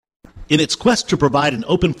In its quest to provide an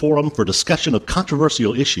open forum for discussion of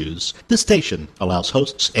controversial issues, this station allows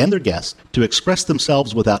hosts and their guests to express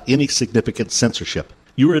themselves without any significant censorship.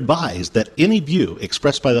 You are advised that any view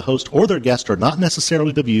expressed by the host or their guest are not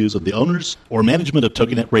necessarily the views of the owners or management of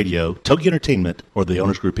TogiNet Radio, Togi Entertainment, or the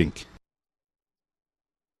Owners Group, Inc.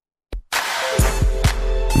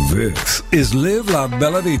 This is Live La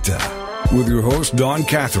Bella Vita with your host, Dawn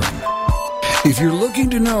Catherine. If you're looking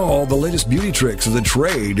to know all the latest beauty tricks of the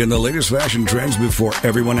trade and the latest fashion trends before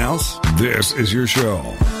everyone else, this is your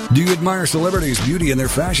show. Do you admire celebrities' beauty and their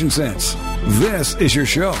fashion sense? This is your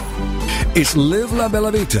show. It's Live La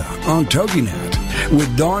Bella Vita on TogiNet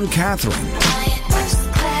with Dawn Catherine.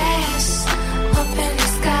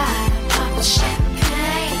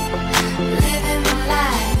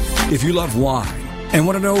 If you love wine and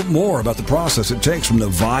want to know more about the process it takes from the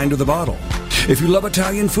vine to the bottle, if you love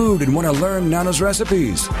Italian food and want to learn Nana's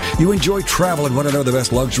recipes, you enjoy travel and want to know the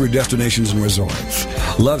best luxury destinations and resorts,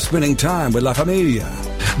 love spending time with La Familia,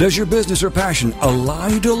 does your business or passion allow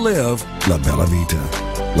you to live La Bella Vita?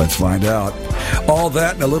 Let's find out. All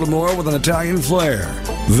that and a little more with an Italian flair.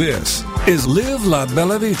 This is Live La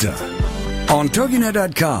Bella Vita on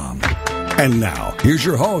TogiNet.com. And now, here's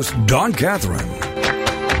your host, Dawn Catherine.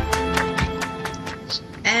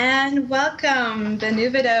 And welcome,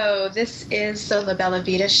 Benvenuto. This is the La Bella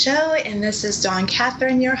Vita show, and this is Dawn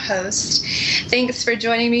Catherine, your host. Thanks for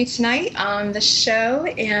joining me tonight on the show,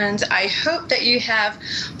 and I hope that you have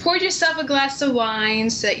poured yourself a glass of wine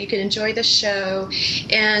so that you can enjoy the show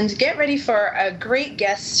and get ready for a great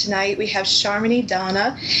guest tonight. We have Sharmini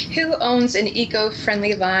Donna, who owns an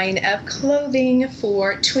eco-friendly line of clothing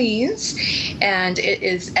for tweens, and it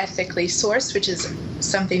is ethically sourced, which is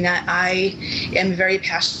something that I am very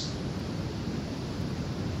passionate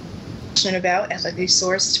about, ethically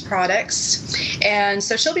sourced products. And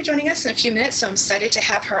so she'll be joining us in a few minutes, so I'm excited to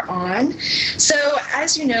have her on. So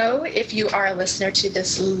as you know, if you are a listener to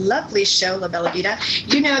this lovely show, La Bella Vita,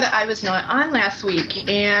 you know that I was not on last week.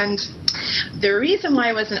 And the reason why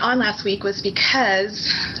I wasn't on last week was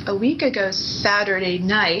because a week ago Saturday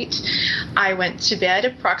night, I went to bed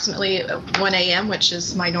approximately 1 a.m., which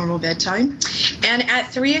is my normal bedtime. And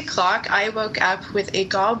at 3 o'clock, I woke up with a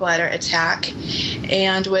gallbladder attack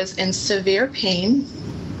and was in severe pain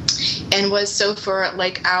and was so for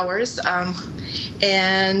like hours.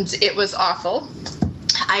 And it was awful.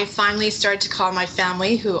 I finally started to call my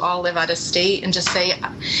family, who all live out of state, and just say,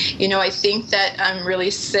 you know, I think that I'm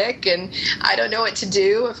really sick and I don't know what to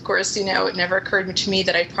do. Of course, you know, it never occurred to me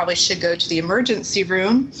that I probably should go to the emergency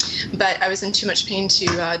room, but I was in too much pain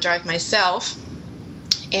to drive myself.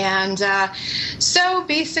 And so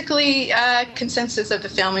basically, consensus of the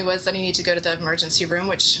family was that I need to go to the emergency room,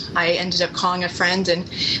 which I ended up calling a friend. And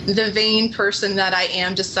the vain person that I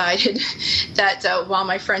am decided that while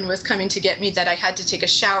my friend was coming to get me, that I had to take a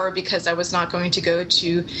shower because I was not going to go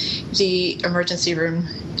to the emergency room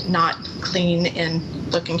not clean and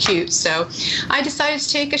looking cute. So I decided to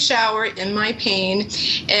take a shower in my pain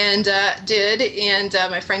and did. And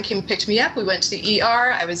my friend came and picked me up. We went to the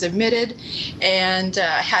ER. I was admitted and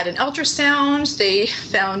had an ultrasound. They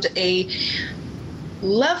found a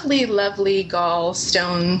lovely, lovely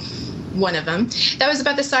gallstone, one of them, that was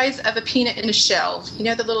about the size of a peanut in a shell. You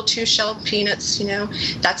know, the little 2-shelled peanuts, you know,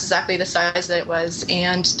 that's exactly the size that it was.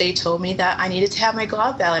 And they told me that I needed to have my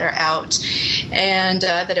gallbladder out and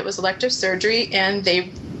that it was elective surgery. And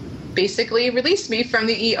they basically released me from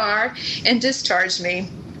the ER and discharged me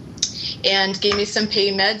and gave me some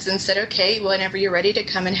pain meds and said, okay, whenever you're ready to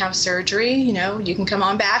come and have surgery, you know, you can come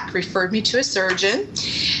on back, referred me to a surgeon.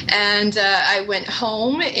 And I went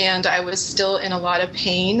home and I was still in a lot of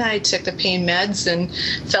pain. I took the pain meds and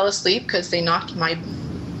fell asleep because they knocked my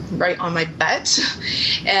right on my butt.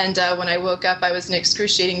 And when I woke up, I was in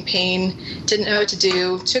excruciating pain, didn't know what to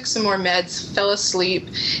do, took some more meds, fell asleep.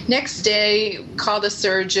 Next day, called a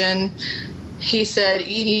surgeon. He said,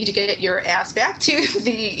 you need to get your ass back to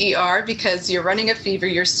the ER because you're running a fever,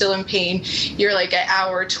 you're still in pain, you're like at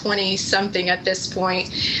hour 20-something at this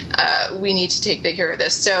point. We need to take care of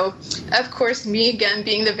this. So, of course, me again,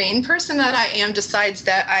 being the vain person that I am, decides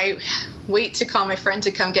that I wait to call my friend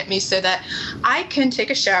to come get me so that I can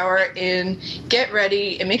take a shower and get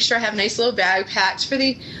ready and make sure I have a nice little bag packed for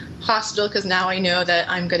the hospital, because now I know that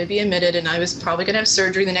I'm going to be admitted and I was probably going to have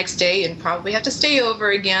surgery the next day and probably have to stay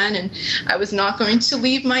over again, and I was not going to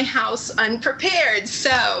leave my house unprepared.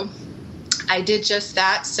 So I did just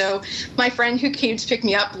that. So my friend who came to pick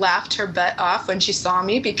me up laughed her butt off when she saw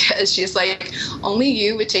me, because she's like, only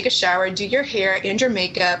you would take a shower, do your hair and your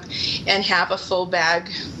makeup, and have a full bag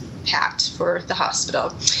packed for the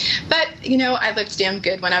hospital. But, I looked damn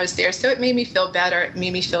good when I was there, so it made me feel better. It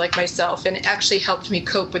made me feel like myself, and it actually helped me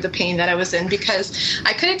cope with the pain that I was in, because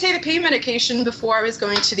I couldn't take the pain medication before I was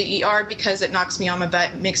going to the ER because it knocks me on my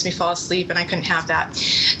butt, makes me fall asleep, and I couldn't have that.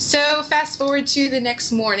 So fast forward to the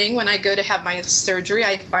next morning when I go to have my surgery.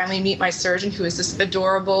 I finally meet my surgeon, who is this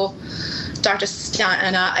adorable Dr.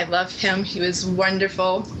 Stana. I love him. He was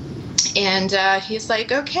wonderful. And he's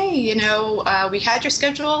like, okay, we had your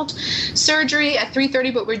scheduled surgery at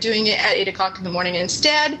 3:30, but we're doing it at 8 o'clock in the morning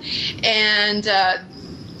instead. And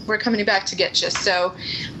we're coming back to get you. So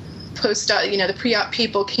the pre-op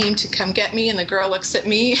people came to come get me, and the girl looks at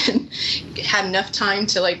me and had enough time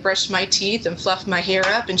to brush my teeth and fluff my hair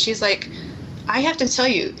up. And she's like, I have to tell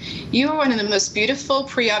you, you are one of the most beautiful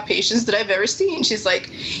pre-op patients that I've ever seen. She's like,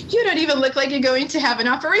 you don't even look like you're going to have an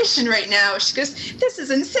operation right now. She goes, this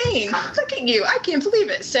is insane. Look at you. I can't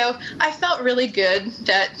believe it. So I felt really good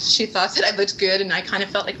that she thought that I looked good, and I kind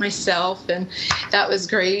of felt like myself, and that was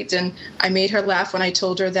great. And I made her laugh when I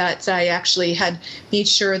told her that I actually had made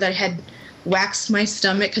sure that I had waxed my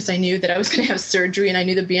stomach, because I knew that I was going to have surgery, and I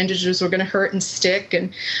knew the bandages were going to hurt and stick.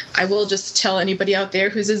 And I will just tell anybody out there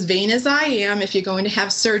who's as vain as I am, if you're going to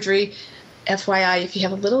have surgery, FYI, if you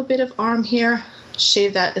have a little bit of arm hair,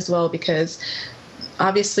 shave that as well, because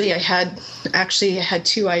obviously I had 2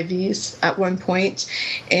 IVs at one point,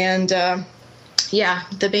 and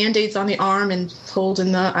the Band-Aids on the arm and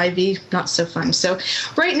holding the IV, not so fun. So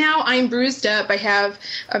right now I'm bruised up. I have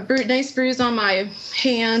a nice bruise on my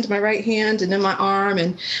hand, my right hand, and then my arm.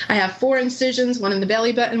 And I have 4 incisions, 1 in the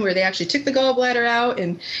belly button where they actually took the gallbladder out,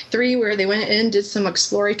 and 3 where they went in, did some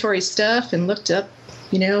exploratory stuff and looked up,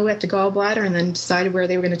 at the gallbladder, and then decided where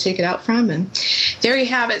they were going to take it out from. And there you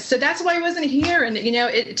have it. So that's why I wasn't here. And,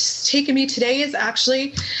 it's taken me, today is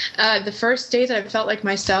actually the first day that I felt like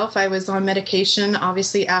myself. I was on medication,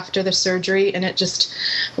 obviously, after the surgery, and it just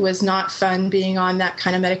was not fun being on that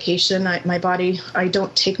kind of medication. My body, I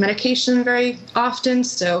don't take medication very often,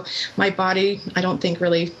 so my body, I don't think,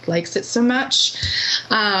 really likes it so much.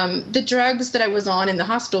 The drugs that I was on in the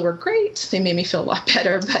hospital were great. They made me feel a lot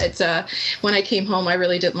better. But when I came home, I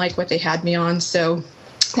really didn't like what they had me on, so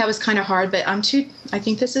that was kind of hard. But I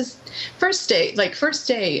think this is first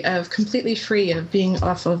day of completely free of being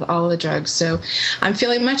off of all the drugs, so I'm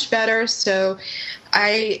feeling much better. So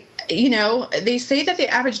they say that the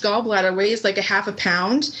average gallbladder weighs like a half a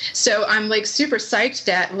pound, so I'm super psyched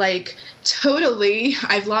that totally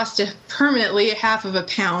I've lost permanently a half of a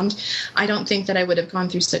pound. I don't think that I would have gone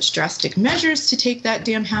through such drastic measures to take that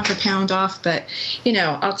damn half a pound off, but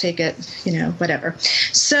I'll take it, whatever.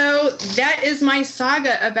 So that is my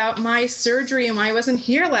saga about my surgery and why I wasn't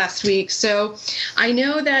here last week. So I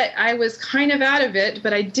know that I was kind of out of it,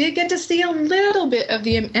 but I did get to see a little bit of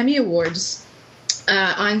the Emmy Awards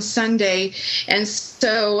on Sunday. And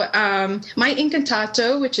so my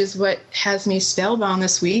Incantato, which is what has me spellbound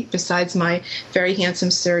this week, besides my very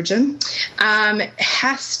handsome surgeon,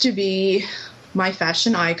 has to be my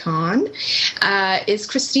fashion icon, is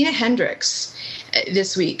Christina Hendricks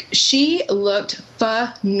this week. She looked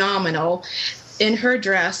phenomenal in her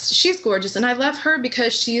dress. She's gorgeous, and I love her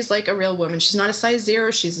because she's like a real woman. She's not a size 0.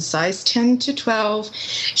 She's a size 10 to 12.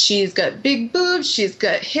 She's got big boobs. She's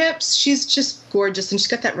got hips. She's just gorgeous, and she's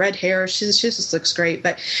got that red hair. She just looks great.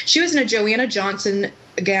 But she was in a Joanna Johnson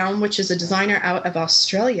gown, which is a designer out of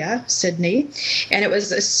Australia, Sydney, and it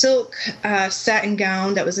was a silk satin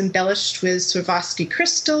gown that was embellished with Swarovski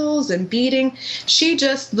crystals and beading. She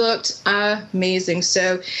just looked amazing.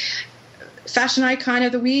 So fashion icon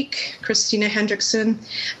of the week, Christina Hendricks.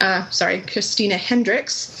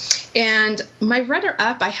 And my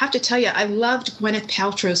runner-up, I have to tell you, I loved Gwyneth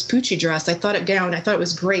Paltrow's Poochie dress. I thought it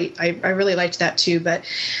was great. I really liked that too. But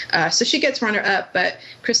so she gets runner-up, but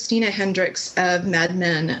Christina Hendricks of Mad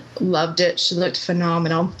Men loved it. She looked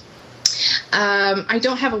phenomenal. I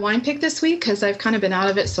don't have a wine pick this week because I've kind of been out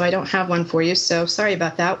of it, so I don't have one for you. So sorry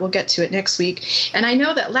about that. We'll get to it next week. And I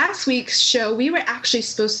know that last week's show, we were actually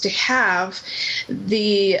supposed to have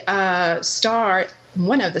the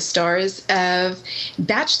one of the stars of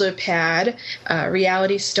Bachelor Pad,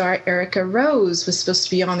 reality star Erica Rose, was supposed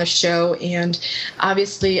to be on the show, and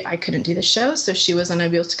obviously I couldn't do the show, so she was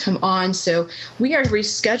unable to come on. So we are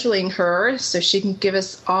rescheduling her so she can give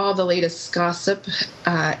us all the latest gossip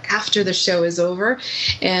after the show is over,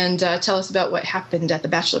 and tell us about what happened at the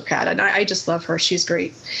Bachelor Pad. And I just love her. She's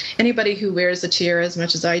great. Anybody who wears a tiara as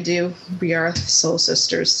much as I do, we are soul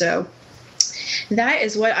sisters. So that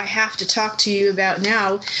is what I have to talk to you about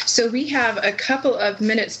now. So we have a couple of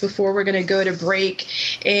minutes before we're going to go to break,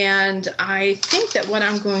 and I think that what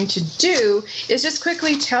I'm going to do is just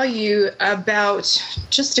quickly tell you about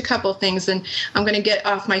just a couple things, and I'm going to get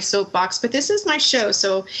off my soapbox, but this is my show.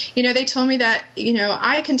 So, they told me that,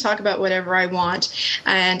 I can talk about whatever I want,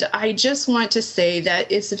 and I just want to say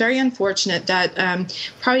that it's very unfortunate that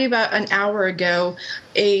probably about an hour ago,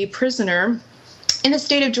 a prisoner in the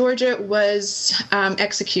state of Georgia was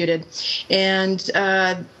executed, and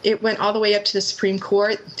it went all the way up to the Supreme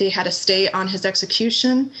Court. They had a stay on his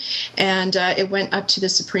execution, and it went up to the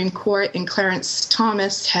Supreme Court, and Clarence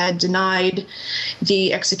Thomas had denied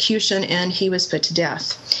the execution, and he was put to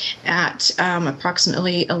death at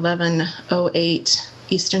approximately 11:08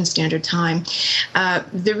 Eastern Standard Time.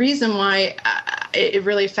 The reason why it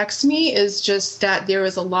really affects me is just that there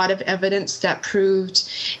was a lot of evidence that proved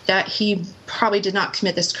that he probably did not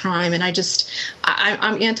commit this crime. And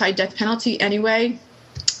I'm anti-death penalty anyway.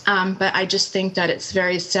 But I just think that it's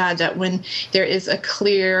very sad that when there is a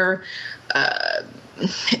clear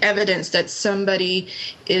evidence that somebody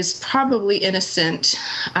is probably innocent,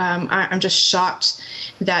 I'm just shocked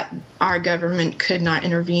that our government could not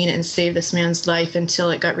intervene and save this man's life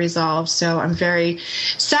until it got resolved. So I'm very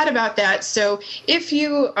sad about that. So if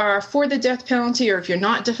you are for the death penalty, or if you're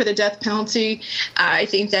not for the death penalty, I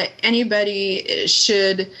think that anybody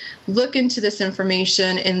should look into this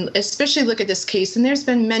information and especially look at this case. And there's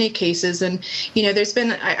been many cases, and there's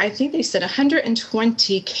been, I think they said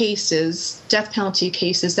 120 cases, death penalty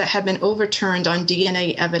cases, that have been overturned on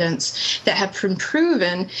DNA evidence that have been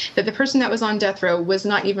proven that the person that was on death row was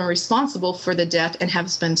not even responsible for the death and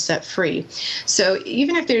has been set free. So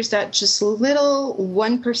even if there's that just little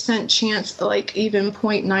 1% chance, like even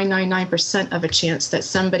 0.999% of a chance that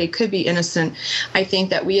somebody could be innocent, I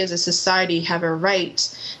think that we as a society have a right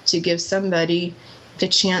to give somebody the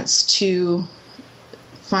chance to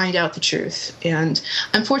find out the truth. And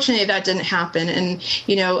unfortunately, that didn't happen. And,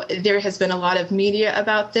 there has been a lot of media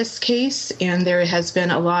about this case, and there has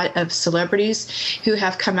been a lot of celebrities who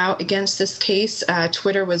have come out against this case.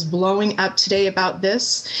 Twitter was blowing up today about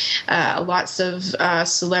this. Lots of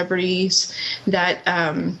celebrities that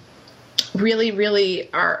really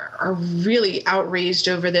are really outraged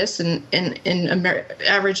over this, and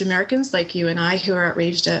average Americans like you and I who are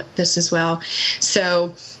outraged at this as well.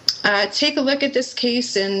 So take a look at this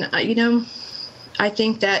case, and I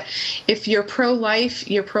think that if you're pro-life,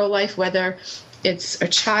 whether it's a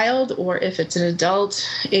child or if it's an adult,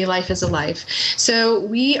 a life is a life. So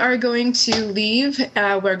we are going to leave.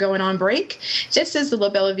 We're going on break. This is the La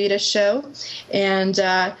Bella Vita show, and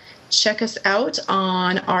check us out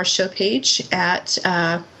on our show page at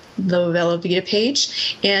the Bella Vita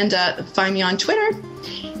page, and find me on Twitter.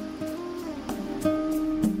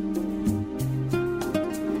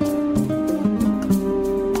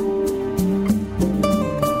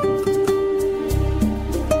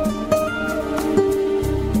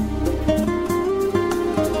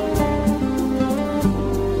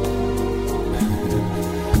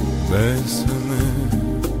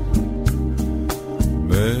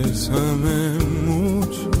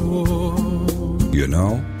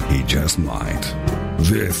 He just might.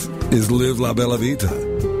 This is Live La Bella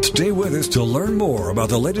Vita. Stay with us to learn more about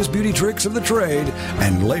the latest beauty tricks of the trade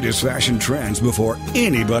and latest fashion trends before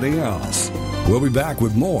anybody else. We'll be back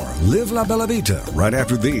with more Live La Bella Vita right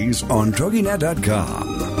after these on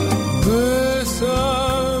TogiNet.com.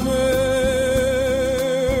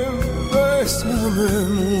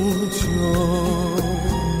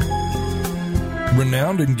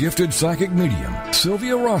 Renowned and gifted psychic medium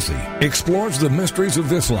Sylvia Rossi explores the mysteries of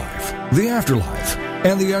this life, the afterlife,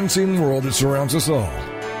 and the unseen world that surrounds us all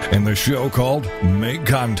in the show called Make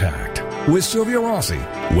Contact with Sylvia Rossi,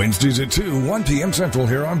 Wednesdays at 1 p.m. Central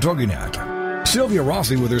here on TogiNet. Sylvia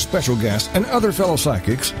Rossi, with her special guests and other fellow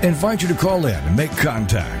psychics, invite you to call in and make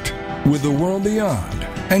contact with the world beyond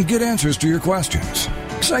and get answers to your questions.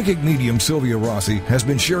 Psychic medium Sylvia Rossi has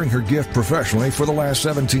been sharing her gift professionally for the last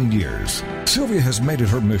 17 years. Sylvia has made it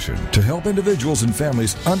her mission to help individuals and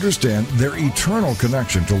families understand their eternal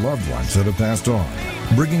connection to loved ones that have passed on,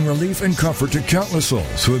 bringing relief and comfort to countless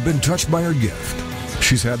souls who have been touched by her gift.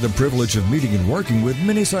 She's had the privilege of meeting and working with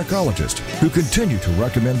many psychologists who continue to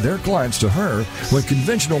recommend their clients to her when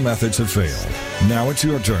conventional methods have failed. Now it's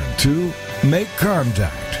your turn to make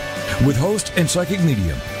contact with host and psychic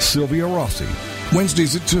medium Sylvia Rossi.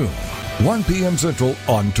 Wednesdays at 2, 1 p.m. Central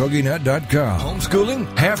on TogiNet.com.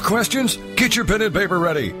 Homeschooling? Have questions? Get your pen and paper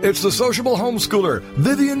ready. It's the sociable homeschooler,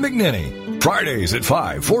 Vivian McNinney. Fridays at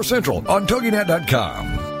 5, 4 Central on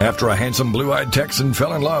TogiNet.com. After a handsome blue-eyed Texan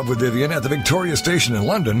fell in love with Vivian at the Victoria Station in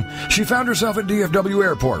London, she found herself at DFW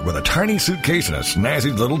Airport with a tiny suitcase and a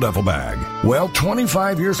snazzy little duffel bag. Well,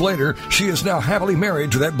 25 years later, she is now happily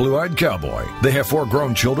married to that blue-eyed cowboy. They have 4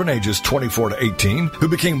 grown children ages 24 to 18 who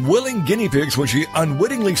became willing guinea pigs when she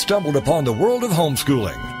unwittingly stumbled upon the world of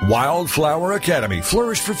homeschooling. Wildflower Academy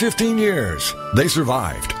flourished for 15 years. They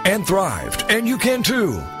survived and thrived, and you can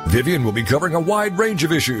too. Vivian will be covering a wide range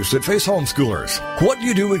of issues that face homeschoolers. What do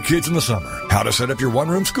you do with kids in the summer? How to set up your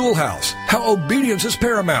one-room schoolhouse? How obedience is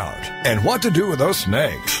paramount? And what to do with those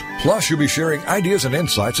snakes? Plus, you'll be sharing ideas and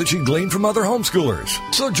insights that she gleaned from other homeschoolers.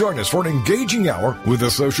 So join us for an engaging hour with the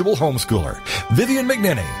sociable homeschooler, Vivian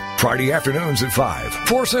McNinney, Friday afternoons at 5,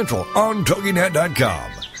 4 Central on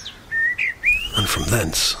TogiNet.com. And from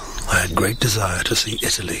thence I had great desire to see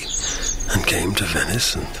Italy, and came to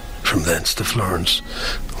Venice, and from thence to Florence,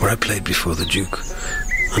 where I played before the Duke,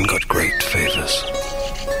 and got great favors.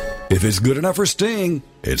 If it's good enough for Sting,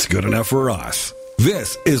 it's good enough for us.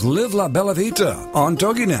 This is Live La Bella Vita on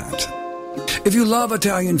TogiNet. If you love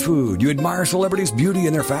Italian food, you admire celebrities' beauty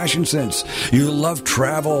and their fashion sense, you love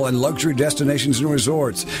travel and luxury destinations and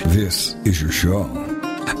resorts, this is your show.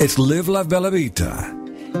 It's Live La Bella Vita,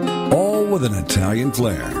 all with an Italian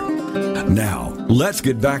flair. Now, let's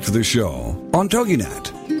get back to the show on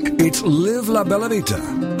TogiNet. It's Live La Bella Vita.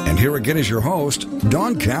 And here again is your host,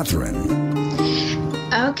 Dawn Catherine.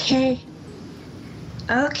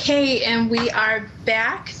 Okay, and we are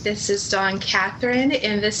back. This is Dawn Catherine,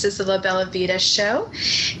 and this is the La Bella Vita show.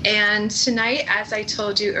 And tonight, as I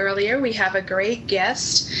told you earlier, we have a great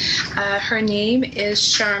guest. Her name is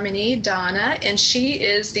Sharmini Donna, and she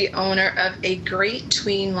is the owner of a great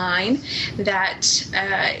tween line that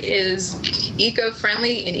is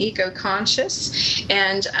eco-friendly and eco-conscious.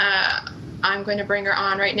 And I'm going to bring her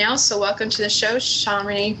on right now. So welcome to the show,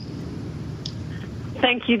 Sharmini.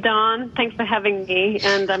 Thank you, Dawn. Thanks for having me,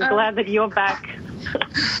 and I'm glad that you're back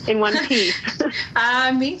in one piece.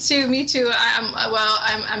 Me too.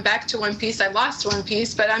 I'm back to one piece. I lost one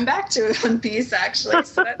piece, but I'm back to one piece actually.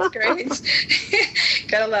 So that's great.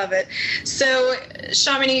 Gotta love it. So,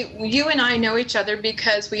 Shamini, you and I know each other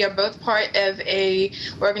because we are both part of a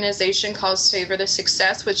organization called Savor the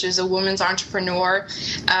Success, which is a women's entrepreneur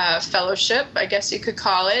fellowship, I guess you could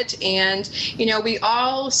call it. And we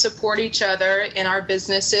all support each other in our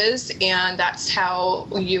businesses, and that's how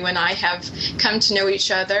you and I have come to know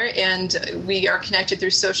each other, and we are connected through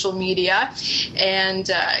social media.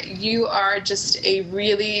 And you are just a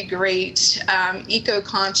really great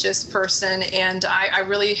eco-conscious person, and I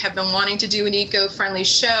really have been wanting to do an eco-friendly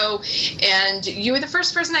show, and you were the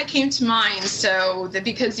first person that came to mind. So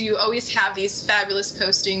because you always have these fabulous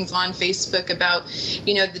postings on Facebook about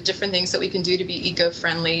the different things that we can do to be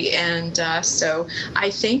eco-friendly, and so I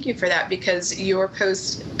thank you for that, because your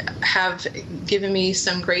posts have given me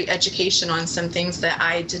some great education on some things that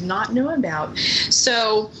I did not know about.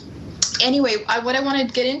 So anyway, what I want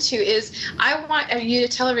to get into is I want you to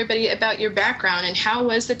tell everybody about your background and how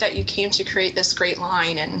was it that you came to create this great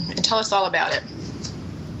line, and tell us all about it.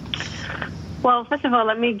 Well, first of all,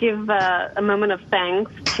 let me give a moment of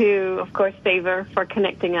thanks to, of course, Savor for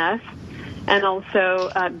connecting us. And also,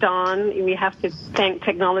 Dawn, we have to thank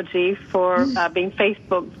technology for being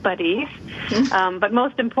Facebook's buddies. But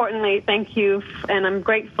most importantly, thank you, and I'm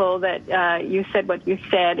grateful that you said what you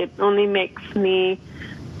said. It only makes me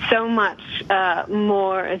so much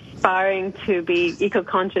more aspiring to be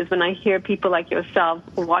eco-conscious when I hear people like yourself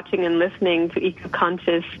watching and listening to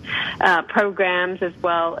eco-conscious programs as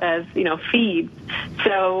well as, feeds.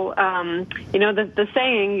 So, the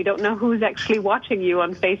saying, you don't know who's actually watching you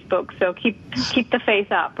on Facebook, so keep the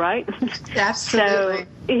faith up, right? Absolutely.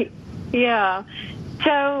 So, yeah.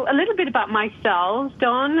 So a little bit about myself,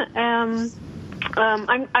 Dawn.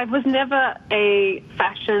 I was never a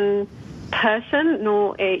fashion person,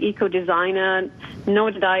 nor a eco-designer,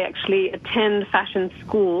 nor did I actually attend fashion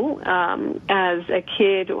school as a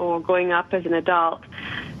kid or growing up as an adult.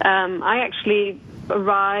 I actually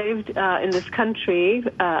arrived in this country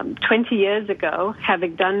 20 years ago,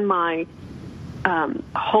 having done my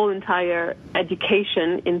whole entire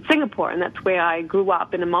education in Singapore, and that's where I grew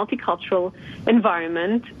up in a multicultural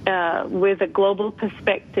environment with a global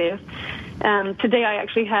perspective. Today I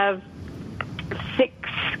actually have 6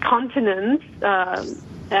 continents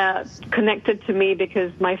connected to me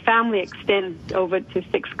because my family extends over to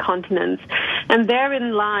 6 continents. And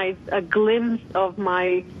therein lies a glimpse of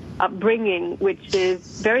my upbringing, which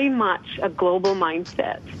is very much a global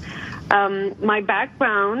mindset. My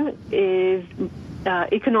background is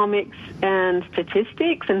economics and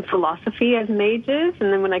statistics and philosophy as majors.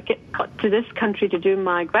 And then when I got to this country to do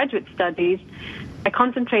my graduate studies, I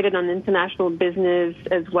concentrated on international business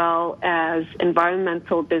as well as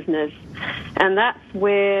environmental business. And that's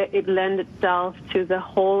where it lent itself to the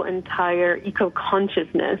whole entire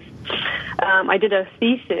eco-consciousness. I did a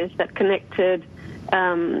thesis that connected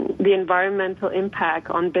the environmental impact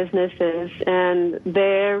on businesses, and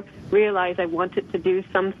there realized I wanted to do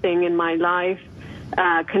something in my life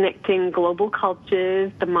connecting global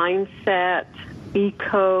cultures, the mindset,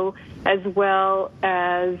 eco, as well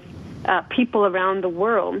as people around the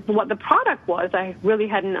world. What the product was, I really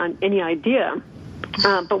hadn't any idea.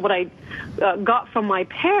 But what I got from my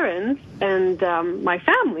parents and my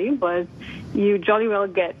family was you jolly well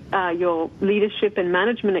get your leadership and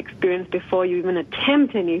management experience before you even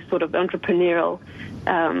attempt any sort of entrepreneurial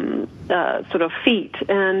sort of feat.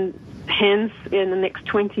 And hence, in the next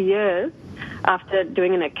 20 years, after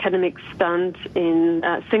doing an academic stunt in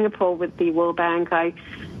Singapore with the World Bank, I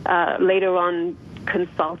later on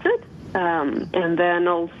consulted and then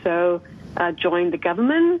also joined the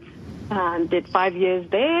government. Did 5 years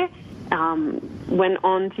there, went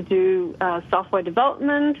on to do software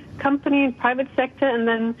development company, private sector, and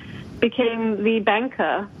then became the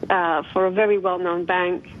banker for a very well-known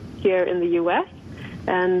bank here in the U.S.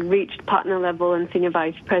 and reached partner level and senior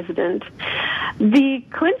vice president. The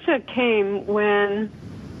clincher came when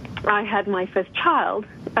I had my first child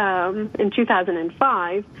in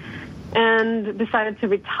 2005 and decided to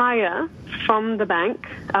retire from the bank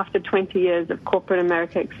after 20 years of corporate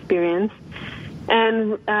America experience.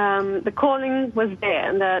 And the calling was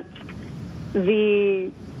there that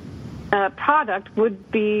the product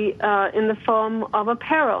would be in the form of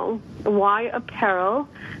apparel. Why apparel?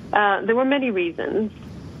 There were many reasons.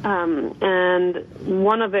 And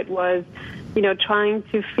one of it was, trying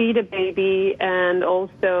to feed a baby and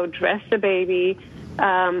also dress a baby.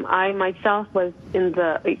 I myself was in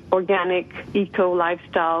the organic eco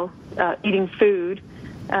lifestyle, eating food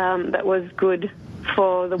that was good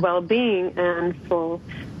for the well-being and for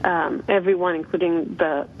everyone, including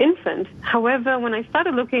the infant. However, when I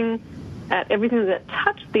started looking at everything that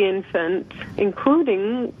touched the infant,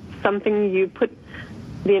 including something you put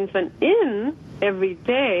the infant in every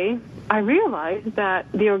day, I realized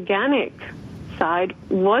that the organic side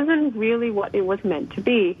wasn't really what it was meant to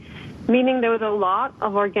be. Meaning there was a lot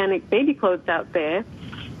of organic baby clothes out there.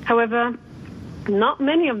 However, not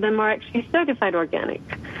many of them are actually certified organic.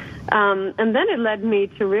 And then it led me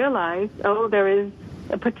to realize, there is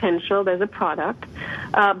a potential, there's a product,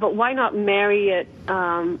 but why not marry it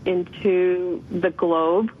into the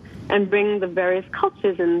globe and bring the various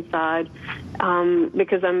cultures inside?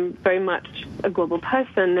 Because I'm very much a global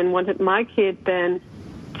person and wanted my kid then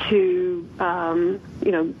to,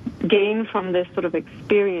 gain from this sort of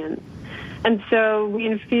experience. And so we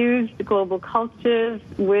infused the global cultures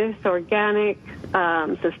with organic,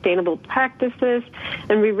 sustainable practices,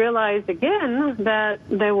 and we realized again that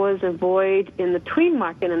there was a void in the tween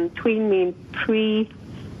market, and tween means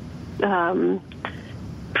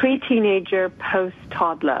pre-teenager,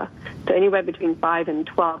 post-toddler, so anywhere between 5 and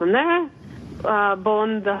 12. And there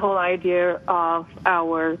born the whole idea of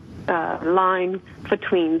our line for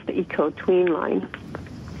tweens, the eco-tween line.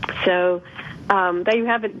 So there you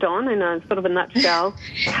have it, Dawn, in a sort of a nutshell,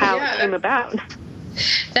 how it came about.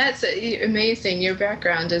 That's amazing. Your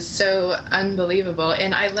background is so unbelievable.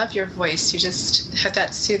 And I love your voice. You just have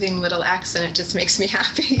that soothing little accent. It just makes me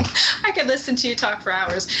happy. I could listen to you talk for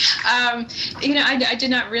hours. I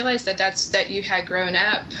did not realize that you had grown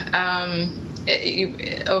up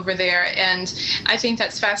over there. And I think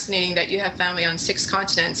that's fascinating that you have family on 6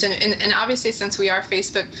 continents. And obviously, since we are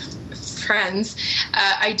Facebook friends,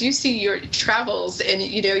 I do see your travels, and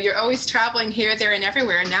you're always traveling here, there, and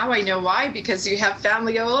everywhere. And now I know why, because you have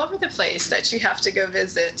family all over the place that you have to go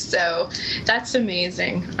visit. So that's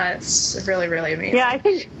amazing. That's really, really amazing. Yeah,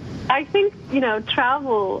 I think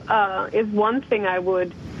travel is one thing I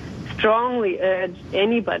would strongly urge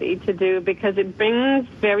anybody to do, because it brings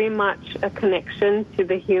very much a connection to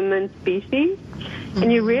the human species. Mm-hmm.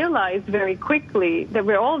 And you realize very quickly that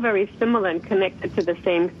we're all very similar and connected to the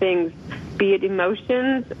same things, be it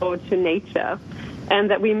emotions or to nature. And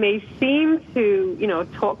that we may seem to,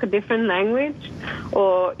 talk a different language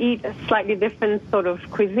or eat a slightly different sort of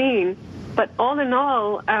cuisine. But all in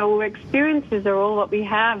all, our experiences are all what we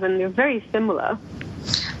have, and they're very similar.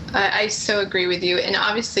 I so agree with you. And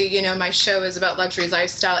obviously, you know, my show is about luxury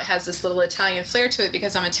lifestyle. It has this little Italian flair to it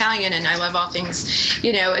because I'm Italian and I love all things,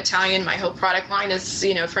 you know, Italian. My whole product line is,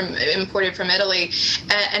 you know, imported from Italy.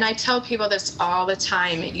 And I tell people this all the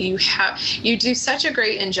time. You do such a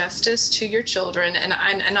great injustice to your children. And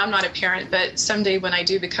I'm not a parent, but someday when I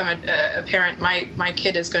do become a parent, my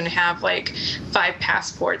kid is going to have like 5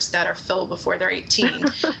 passports that are filled before they're 18.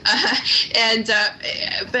 But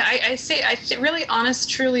I really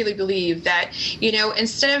truly believe that, you know,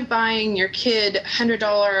 instead of buying your kid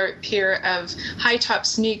 $100 pair of high top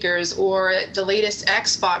sneakers or the latest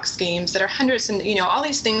Xbox games that are hundreds and, you know, all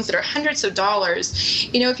these things that are hundreds of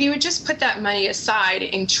dollars, you know, if you would just put that money aside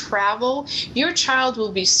and travel, your child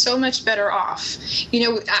will be so much better off. You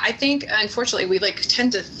know, I think unfortunately we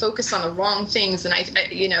tend to focus on the wrong things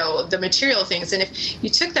and you know, the material things. And if you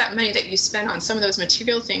took that money that you spend on some of those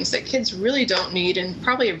material things that kids really don't need and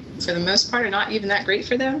probably for the most part are not even that great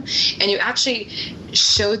for them, and you actually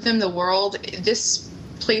showed them the world, this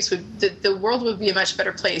place the world would be a much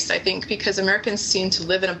better place, I think, because Americans seem to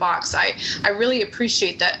live in a box. I really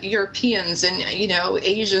appreciate that Europeans and, you know,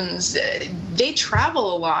 Asians, they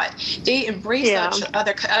travel a lot. They embrace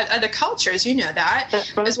other cultures, you know that,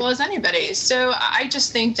 as well as anybody. So I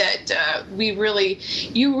just think that you really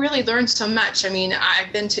learn so much. I mean,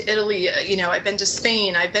 I've been to Italy, you know, I've been to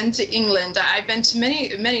Spain, I've been to England, I've been to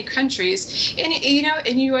many countries, and, you know,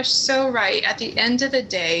 and you are so right. At the end of the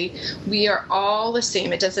day, we are all the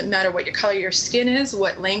same. It doesn't matter what your color your skin is,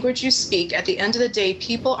 what language you speak. At the end of the day,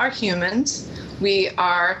 people are humans. We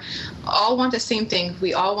all want the same thing.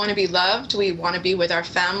 We all want to be loved. We want to be with our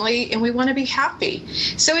family, and we want to be happy.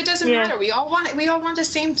 So it doesn't matter. We all want the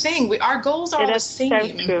same thing. Our goals are all the same.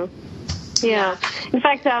 That's true. Yeah. In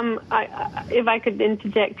fact, if I could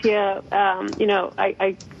interject here, you know,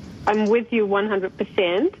 I'm with you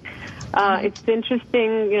 100%. It's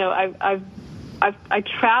interesting. You know, I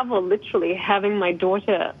travel literally having my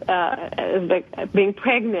daughter being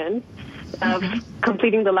pregnant,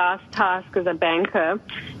 completing the last task as a banker.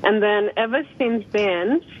 And then ever since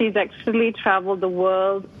then, she's actually traveled the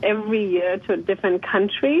world every year to a different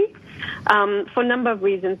country for a number of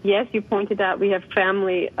reasons. Yes, you pointed out we have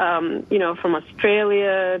family, you know, from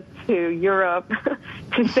Australia to Europe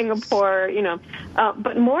to Singapore, you know.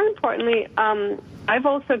 But more importantly, I've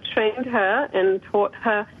also trained her and taught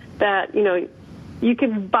her that, you know, you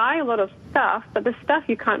can buy a lot of stuff, but the stuff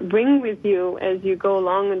you can't bring with you as you go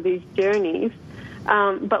along on these journeys.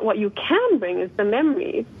 But what you can bring is the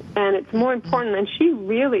memories, and it's more important. And she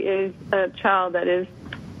really is a child that is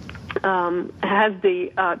has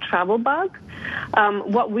the travel bug.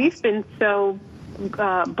 What we've been so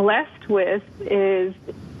blessed with is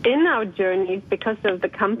in our journeys, because of the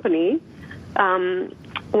company,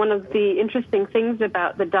 one of the interesting things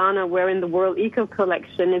about the Dana We're in the World Eco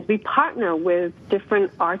Collection is we partner with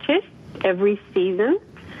different artists every season.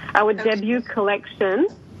 Our debut collection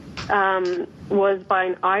was by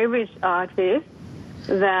an Irish artist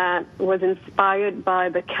that was inspired by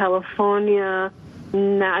the California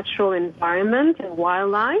natural environment and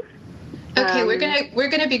wildlife. Okay, we're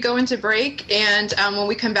gonna be going to break, and when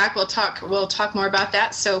we come back, we'll talk more about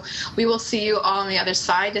that. So we will see you all on the other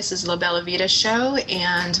side. This is La Bella Vita Show,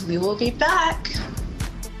 and we will be back.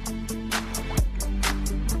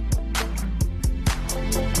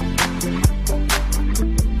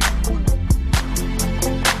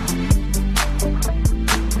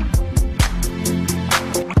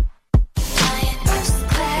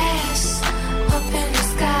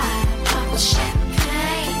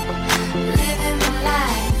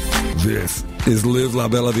 This is Live La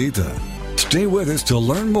Bella Vita. Stay with us to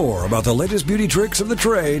learn more about the latest beauty tricks of the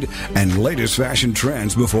trade and latest fashion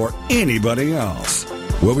trends before anybody else.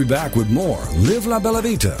 We'll be back with more Live La Bella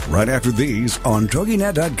Vita right after these on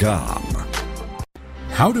TogiNet.com.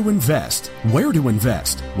 How to invest, where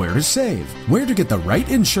to save, where to get the right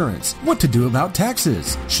insurance, what to do about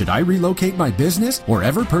taxes. Should I relocate my business or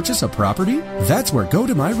ever purchase a property? That's where Go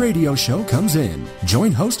to My Radio Show comes in.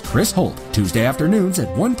 Join host Chris Holt Tuesday afternoons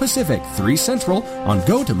at 1 Pacific, 3 Central on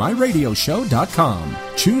GoToMyRadioShow.com.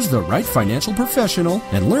 Choose the right financial professional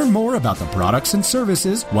and learn more about the products and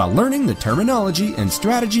services while learning the terminology and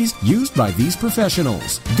strategies used by these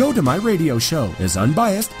professionals. Go to My Radio Show is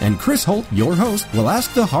unbiased, and Chris Holt, your host, will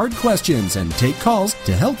ask the hard questions and take calls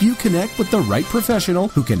to help you connect with the right professional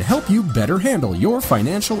who can help you better handle your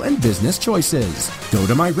financial and business choices. Go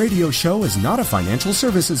to My Radio Show is not a financial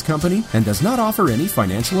services company and does not offer any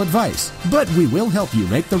financial advice, but we will help you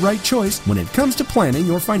make the right choice when it comes to planning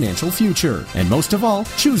your financial future. And most of all,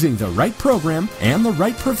 all choosing the right program and the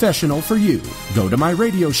right professional for you. Go to my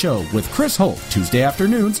radio show with Chris Holt, Tuesday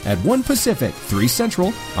afternoons at 1 Pacific, 3 Central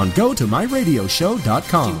on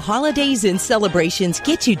gotomyradioshow.com. Do holidays and celebrations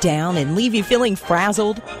get you down and leave you feeling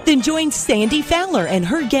frazzled? Then join Sandy Fowler and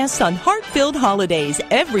her guests on Heart-Filled Holidays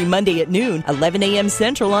every Monday at noon, 11 a.m.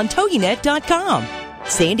 Central on TogiNet.com.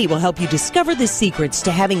 Sandy will help you discover the secrets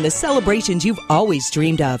to having the celebrations you've always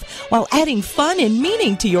dreamed of while adding fun and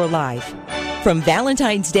meaning to your life. From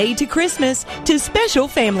Valentine's Day to Christmas to special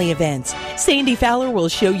family events, Sandy Fowler will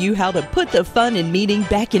show you how to put the fun and meaning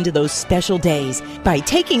back into those special days by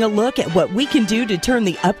taking a look at what we can do to turn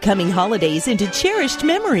the upcoming holidays into cherished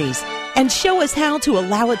memories and show us how to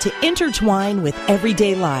allow it to intertwine with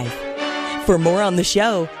everyday life. For more on the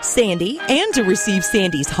show, Sandy, and to receive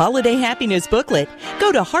Sandy's Holiday Happiness booklet,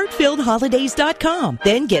 go to heartfilledholidays.com.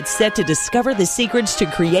 Then get set to discover the secrets to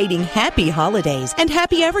creating happy holidays and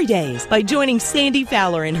happy everydays by joining Sandy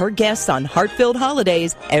Fowler and her guests on Heart-Filled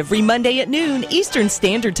Holidays every Monday at noon Eastern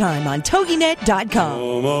Standard Time on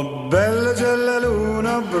TogiNet.com. Come bella c'è la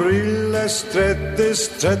luna, brilla strette,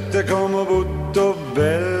 strette come butto,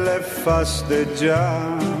 belle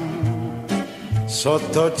fasteggiare. If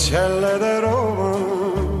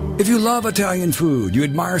you love Italian food, you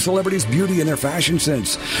admire celebrities' beauty and their fashion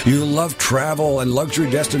sense, you love travel and luxury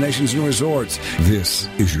destinations and resorts, this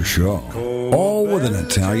is your show. All with an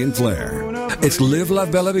Italian flair. It's Live La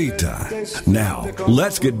Bella Vita. Now,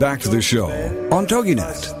 let's get back to the show on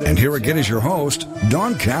TogiNet. And here again is your host,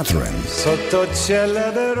 Dawn Catherine.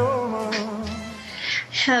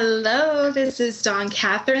 Hello, this is Dawn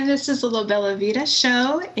Catherine. This is the La Bella Vita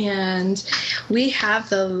show, and we have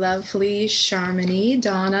the lovely Charmony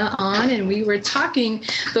Donna on, and we were talking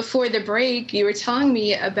before the break. You were telling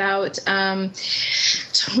me about,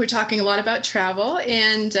 we're talking a lot about travel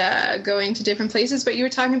and going to different places, but you were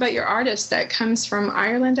talking about your artist that comes from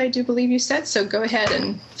Ireland, I do believe you said, so go ahead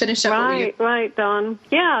and finish up. Right, Dawn.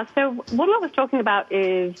 Yeah, so what I was talking about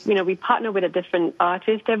is, we partner with a different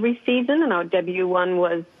artist every season, and our debut one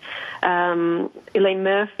was Elaine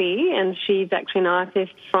Murphy, and she's actually an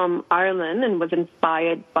artist from Ireland and was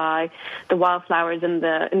inspired by the wildflowers and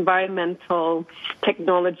the environmental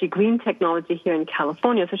technology, green technology here in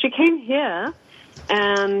California. So she came here,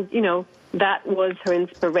 and, that was her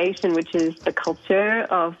inspiration, which is the culture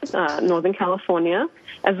of Northern California,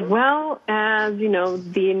 as well as,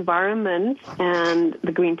 the environment and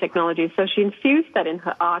the green technology. So she infused that in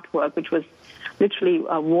her artwork, which was literally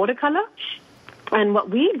watercolor. And what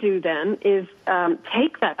we do then is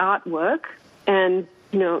take that artwork and,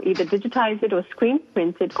 either digitize it or screen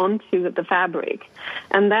print it onto the fabric,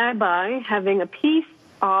 and thereby having a piece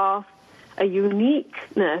of a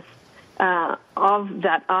uniqueness of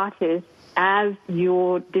that artist as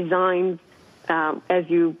your designs, as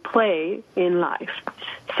you play in life.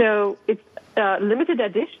 So it's limited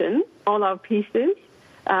edition, all our pieces.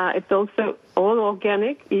 It's also all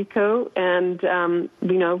organic, eco, and,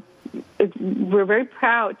 we're very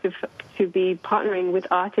proud to be partnering with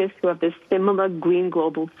artists who have this similar green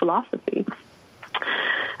global philosophy.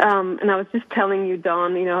 And I was just telling you,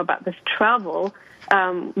 Dawn, about this travel.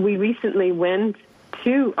 We recently went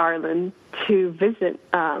to Ireland to visit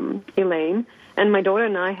Elaine, and my daughter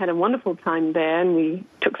and I had a wonderful time there, and we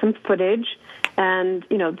took some footage. And,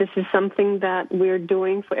 this is something that we're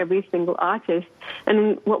doing for every single artist.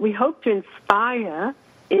 And what we hope to inspire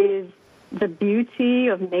is the beauty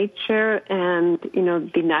of nature and,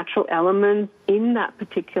 the natural elements in that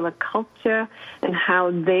particular culture and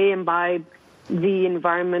how they imbibe the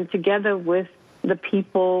environment together with the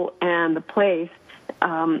people and the place.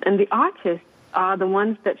 And the artists are the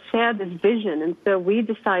ones that share this vision. And so we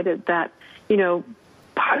decided that,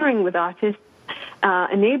 partnering with artists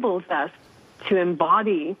enables us to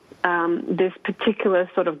embody this particular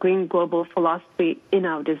sort of green global philosophy in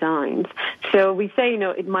our designs. So we say,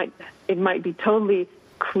 it might be totally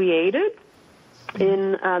created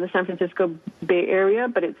in the San Francisco Bay Area,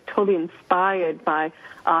 but it's totally inspired by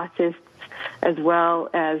artists as well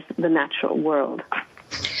as the natural world.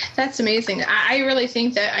 That's amazing. I really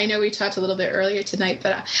think that, I know we talked a little bit earlier tonight,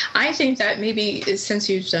 but I think that maybe since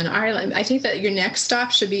you've done Ireland, I think that your next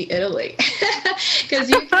stop should be Italy. Because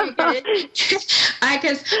you can get it. Because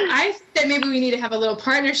I think that maybe we need to have a little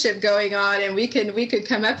partnership going on, and we could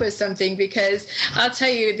come up with something, because I'll tell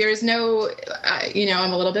you, there's no,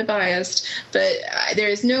 I'm a little bit biased, but there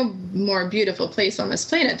is no more beautiful place on this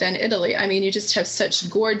planet than Italy. I mean, you just have such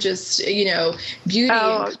gorgeous, beauty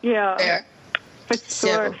there. For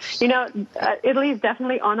sure. Italy is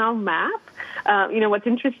definitely on our map. What's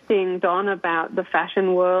interesting, Dawn, about the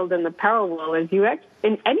fashion world and the apparel world is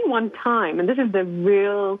in any one time, and this is the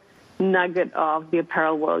real nugget of the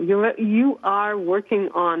apparel world. You are working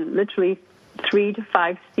on literally 3 to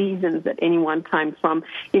 5 seasons at any one time, from,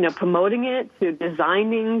 promoting it to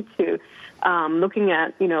designing to looking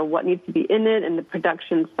at, what needs to be in it and the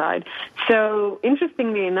production side. So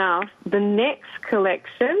interestingly enough, the next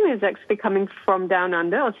collection is actually coming from down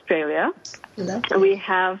under, Australia. Lovely. We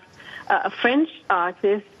have a French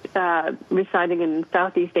artist residing in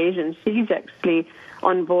Southeast Asia, and she's actually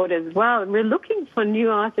on board as well. And we're looking for new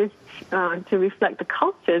artists to reflect the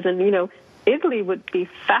cultures. And, Italy would be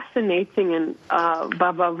fascinating, and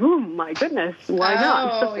Bavaroom, my goodness, why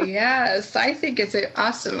not? Oh, yes. I think it's an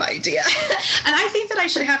awesome idea. And I think that I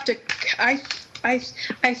should have to, I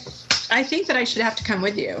think that I should have to come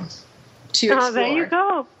with you to explore. Oh, there you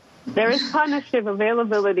go. There is partnership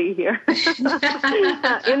availability here in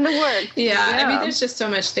the works. Yeah, I mean, there's just so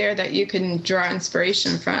much there that you can draw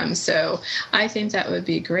inspiration from. So I think that would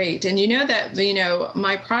be great. And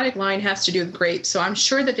my product line has to do with grapes. So I'm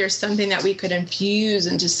sure that there's something that we could infuse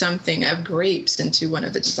into something of grapes into one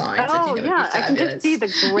of the designs. Oh, I think that would be fabulous. I can just see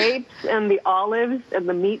the grapes and the olives and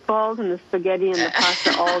the meatballs and the spaghetti and the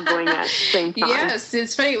pasta all going at the same time. Yes,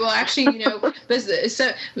 it's funny. Well, actually,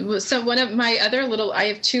 so one of my other I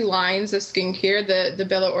have 2 lines of skincare, the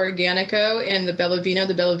Bella Organico and the Bella Vita.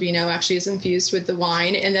 The Bella Vita actually is infused with the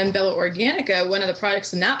wine, and then Bella Organico, one of the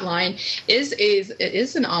products in that line is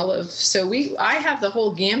an olive. So I have the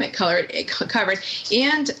whole gamut covered,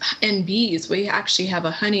 and bees. We actually have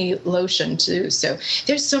a honey lotion too. So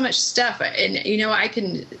there's so much stuff, and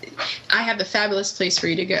I have the fabulous place for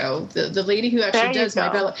you to go. The lady who actually does my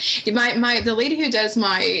Bella, the lady who does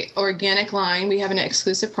my organic line, we have an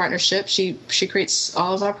exclusive partnership. She creates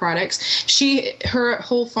all of our products. Her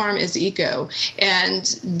whole farm is eco, and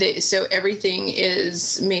so everything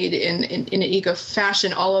is made in an eco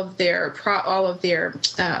fashion. All of their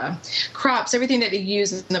crops, everything that they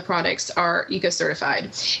use in the products are eco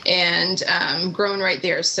certified and grown right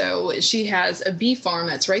there. So she has a bee farm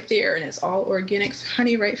that's right there, and it's all organic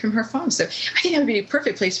honey right from her farm. So I think that would be a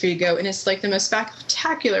perfect place for you to go, and it's like the most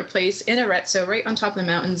spectacular place in Arezzo, right on top of the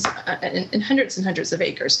mountains, in hundreds and hundreds of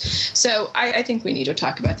acres. So I think we need to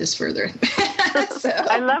talk about this further.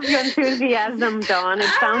 I love your enthusiasm, Dawn. It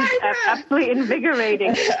sounds absolutely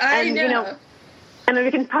invigorating. I know. And we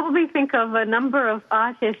can probably think of a number of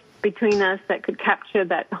artists between us that could capture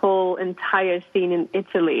that whole entire scene in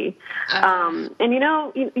Italy. And,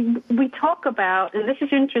 we talk about, and this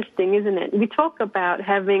is interesting, isn't it? We talk about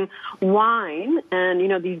having wine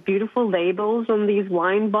and, these beautiful labels on these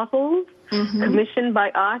wine bottles commissioned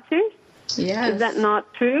by artists. Yes. Is that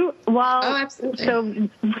not true? Well, absolutely.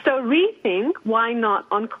 So rethink, why not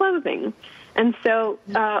on clothing? And so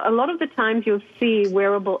a lot of the times you'll see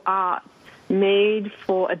wearable art made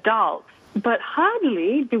for adults, but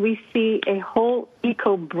hardly do we see a whole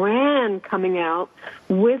eco brand coming out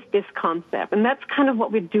with this concept. And that's kind of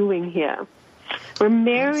what we're doing here. We're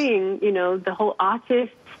marrying, the whole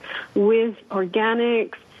artists with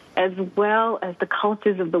organics as well as the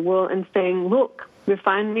cultures of the world and saying, look, we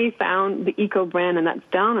finally found the eco brand, and that's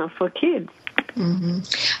Donna for kids. Mm-hmm.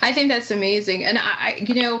 I think that's amazing. And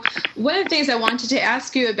one of the things I wanted to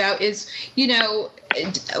ask you about is,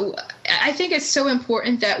 I think it's so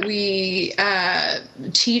important that we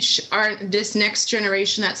teach this next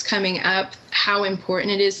generation that's coming up how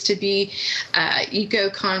important it is to be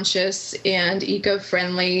eco-conscious and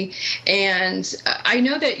eco-friendly. And I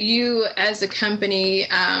know that you, as a company,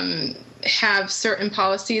 have certain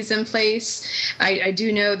policies in place. I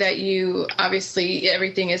do know that you, obviously,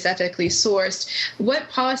 everything is ethically sourced. What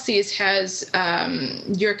policies has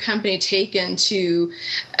your company taken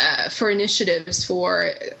for initiatives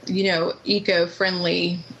for,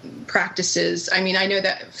 eco-friendly practices? I mean, I know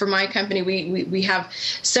that for my company, we have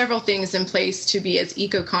several things in place to be as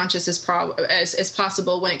eco-conscious as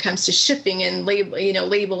possible when it comes to shipping and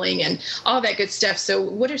labeling and all that good stuff. So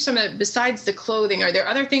what are some of, besides the clothing, are there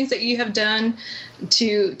other things that you have done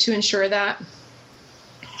to ensure that?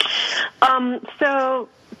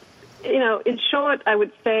 In short, I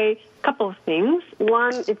would say a couple of things.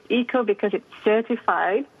 One, it's eco because it's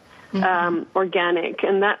certified. Organic,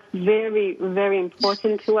 and that's very, very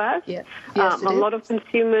important to us. Yes, a lot of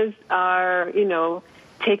consumers are,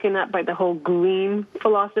 taken up by the whole green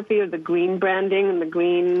philosophy or the green branding and the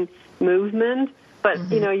green movement.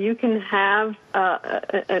 But, you can have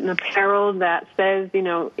an apparel that says,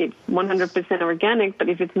 it's 100% organic, but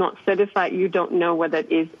if it's not certified, you don't know whether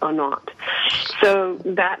it is or not. So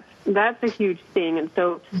that's a huge thing. And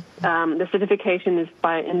so the certification is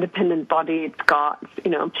by an independent body. It's got,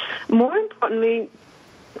 More importantly,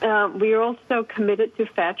 we are also committed to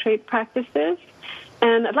fair trade practices.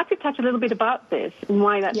 And I'd like to touch a little bit about this and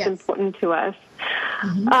why that's important to us.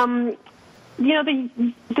 Mm-hmm.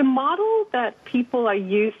 The model that people are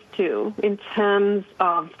used to in terms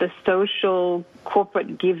of the social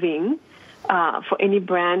corporate giving for any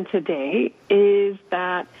brand today is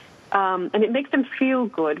that, and it makes them feel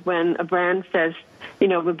good when a brand says,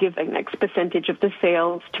 we'll give an X percentage of the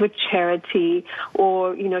sales to a charity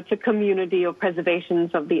or, to community or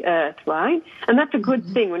preservations of the earth, right? And that's a good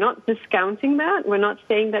thing. We're not discounting that. We're not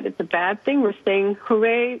saying that it's a bad thing. We're saying,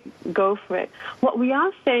 hooray, go for it. What we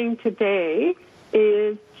are saying today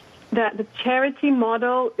is that the charity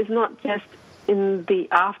model is not just in the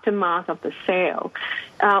aftermath of the sale.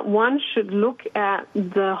 One should look at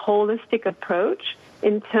the holistic approach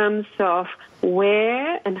in terms of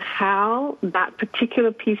where and how that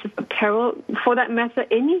particular piece of apparel, for that matter,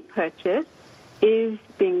 any purchase, is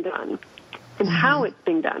being done and how it's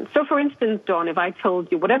being done. So, for instance, Dawn, if I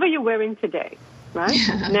told you, whatever you're wearing today, right,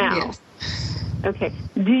 now, okay,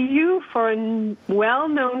 do you, for a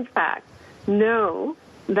well-known fact, know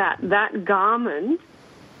that that garment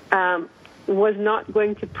was not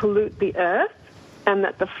going to pollute the earth and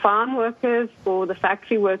that the farm workers or the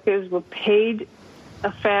factory workers were paid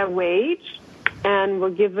a fair wage and were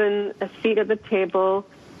given a seat at the table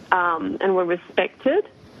and were respected?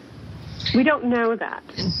 We don't know that.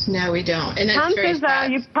 No, we don't. And chances are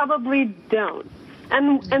you probably don't.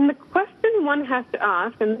 And the question one has to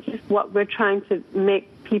ask, and this is what we're trying to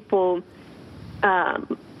make people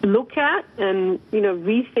look at and,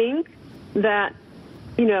 rethink, that,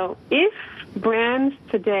 if brands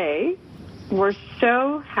today were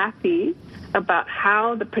so happy about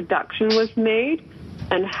how the production was made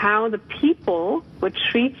and how the people were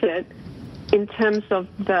treated in terms of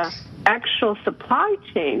the actual supply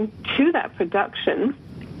chain to that production,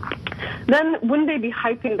 then wouldn't they be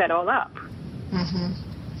hyping that all up? Mm-hmm.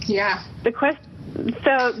 Yeah. The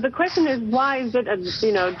question is, why is it a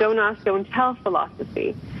don't ask, don't tell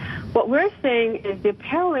philosophy? What we're saying is the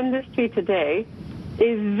apparel industry today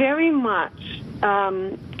is very much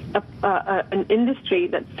an industry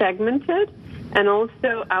that's segmented and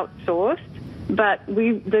also outsourced, but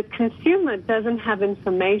the consumer doesn't have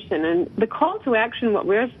information. And the call to action, what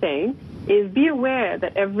we're saying, is be aware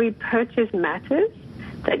that every purchase matters,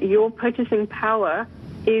 that your purchasing power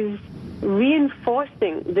is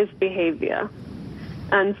reinforcing this behavior.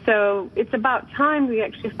 And so it's about time we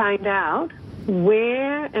actually find out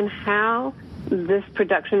where and how this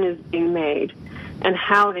production is being made and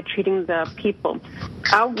how they're treating the people.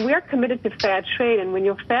 We're committed to fair trade, and when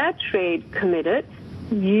you're fair trade committed,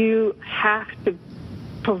 you have to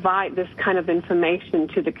provide this kind of information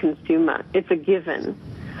to the consumer. It's a given.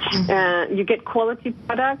 You get quality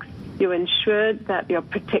products, you're ensured that you're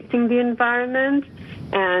protecting the environment,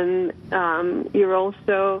 and you're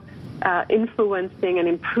also influencing and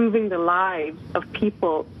improving the lives of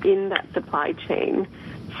people in that supply chain.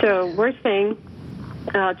 So we're saying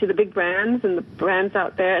to the big brands and the brands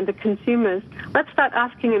out there and the consumers, let's start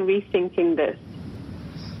asking and rethinking this.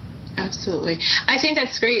 Absolutely. I think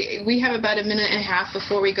that's great. We have about a minute and a half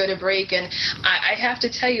before we go to break, and I have to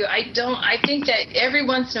tell you, I think that every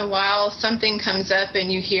once in a while something comes up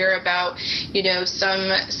and you hear about,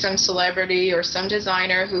 some celebrity or some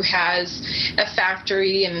designer who has a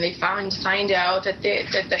factory and they find out that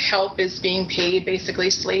the help is being paid basically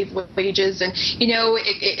slave wages, and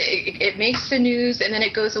it makes the news and then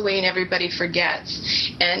it goes away and everybody forgets.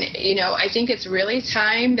 And I think it's really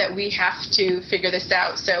time that we have to figure this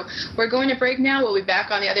out. So we're going to break now. We'll be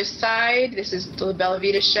back on the other side. This is the Bella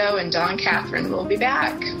Vita Show, and Dawn Catherine will be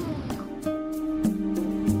back.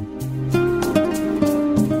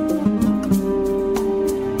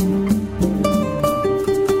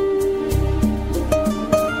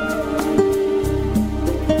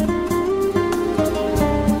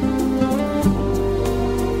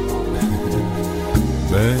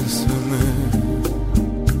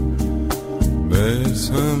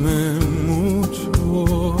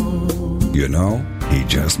 He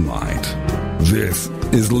just might. This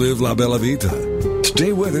is Live La Bella Vita.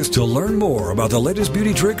 Stay with us to learn more about the latest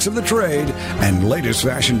beauty tricks of the trade and latest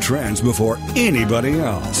fashion trends before anybody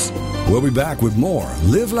else. We'll be back with more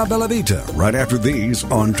Live La Bella Vita right after these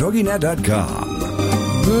on TogiNet.com.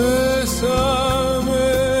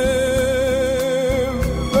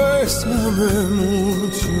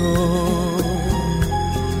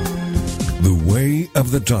 The Way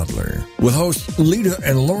of the Toddler, with hosts Lita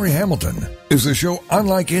and Lori Hamilton, is a show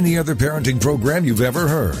unlike any other parenting program you've ever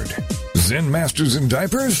heard. Zen Masters in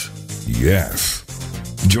Diapers? Yes.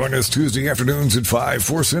 Join us Tuesday afternoons at 5,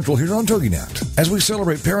 4 Central here on TogiNet as we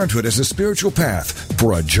celebrate parenthood as a spiritual path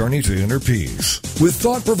for a journey to inner peace. With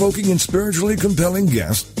thought-provoking and spiritually compelling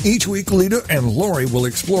guests, each week Lita and Lori will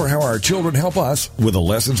explore how our children help us with the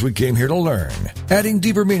lessons we came here to learn, adding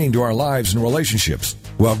deeper meaning to our lives and relationships,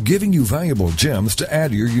 while giving you valuable gems to add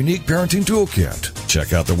to your unique parenting toolkit.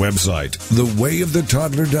 Check out the website,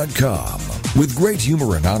 thewayofthetoddler.com. With great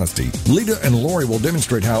humor and honesty, Lita and Lori will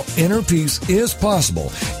demonstrate how inner peace is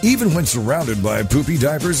possible, even when surrounded by poopy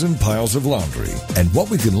diapers and piles of laundry, and what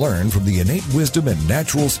we can learn from the innate wisdom and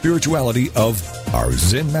natural spirituality of our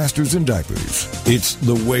Zen masters in diapers. It's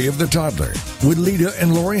The Way of the Toddler with Lita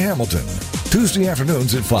and Lori Hamilton. Tuesday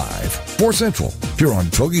afternoons at 5, 4 Central, here on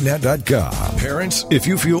TogiNet.com. Parents, if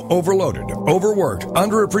you feel overloaded, overworked,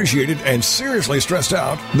 underappreciated, and seriously stressed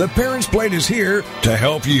out, The Parents Plate is here to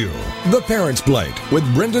help you. The Parents Plate with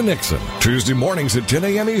Brenda Nixon. Tuesday mornings at 10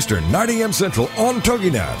 a.m. Eastern, 9 a.m. Central on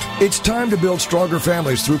TogiNet. It's time to build stronger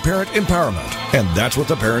families through parent empowerment, and that's what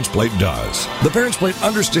The Parents Plate does. The Parents Plate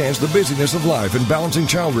understands the busyness of life and balancing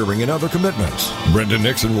child rearing and other commitments. Brenda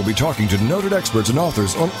Nixon will be talking to noted experts and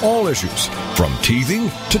authors on all issues, from teething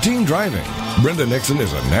to teen driving. Brenda Nixon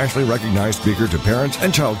is a nationally recognized speaker to parents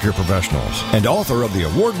and child care professionals and author of the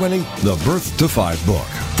award-winning The Birth to 5 book.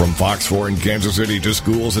 From Fox 4 in Kansas City to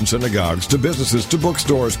schools and synagogues to businesses to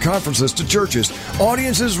bookstores, conferences to churches,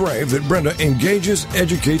 audiences rave that Brenda engages,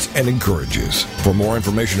 educates, and encourages. For more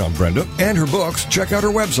information on Brenda and her books, check out her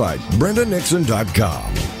website,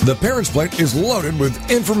 BrendaNixon.com. The Parents Plate is loaded with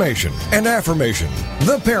information and affirmation.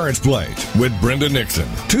 The Parents Plate with Brenda Nixon.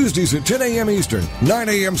 Tuesdays at 10 a.m. Eastern, 9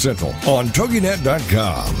 a.m. Central on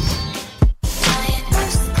TogiNet.com.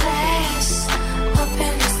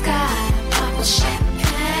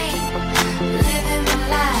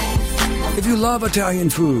 If you love Italian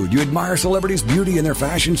food, you admire celebrities' beauty and their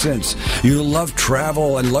fashion sense, you love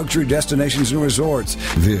travel and luxury destinations and resorts,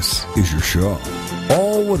 this is your show.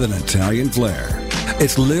 All with an Italian flair.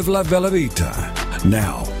 It's Live La Bella Vita.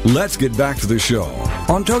 Now, let's get back to the show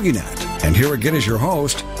on TogiNet. And here again is your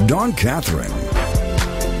host, Dawn Catherine.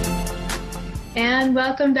 And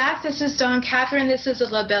welcome back. This is Dawn Catherine. This is the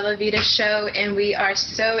La Bella Vita show, and we are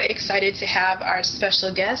so excited to have our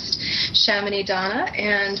special guest, Shamini Donna,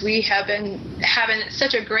 and we have been having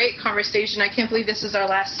such a great conversation. I can't believe this is our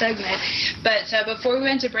last segment, but before we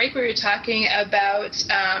went to break, we were talking about,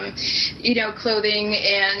 clothing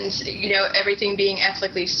and, everything being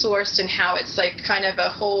ethically sourced and how it's like kind of a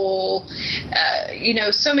whole,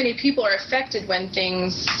 so many people are affected when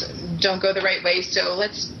things don't go the right way. So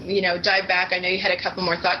let's, dive back. I know you had a couple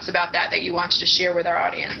more thoughts about that you wanted to share with our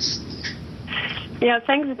audience. Yeah,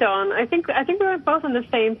 thanks, Dawn. I think we're both on the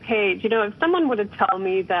same page. If someone were to tell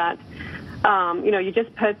me that, you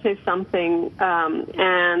just purchased something,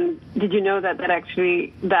 and did you know that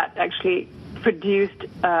actually produced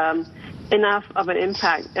enough of an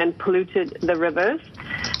impact and polluted the rivers,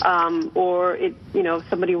 or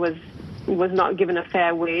somebody was not given a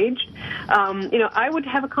fair wage, I would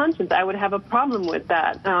have a conscience. I would have a problem with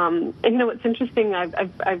that. And what's interesting,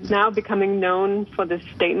 I've now becoming known for this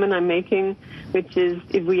statement I'm making, which is,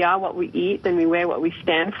 if we are what we eat, then we wear what we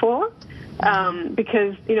stand for.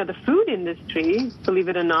 Because, the food industry, believe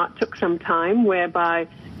it or not, took some time, whereby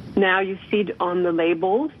now you see it on the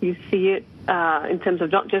labels, you see it in terms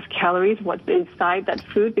of not just calories, what's inside that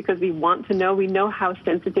food, because we want to know. We know how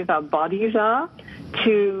sensitive our bodies are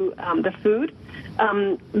to the food.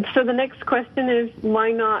 So the next question is,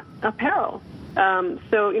 why not apparel?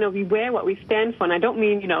 So, we wear what we stand for. And I don't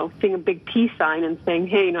mean, seeing a big peace sign and saying,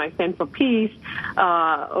 hey, I stand for peace,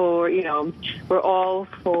 or, we're all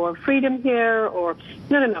for freedom here, or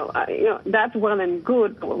no. That's well and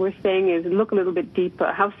good. But what we're saying is look a little bit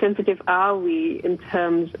deeper. How sensitive are we in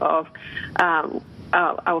terms of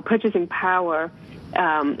our purchasing power,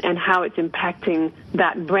 and how it's impacting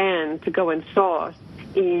that brand to go and source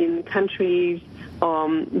in countries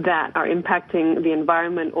that are impacting the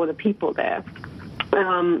environment or the people there.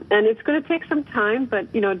 And it's going to take some time,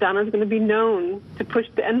 but, Donna's going to be known to push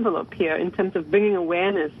the envelope here in terms of bringing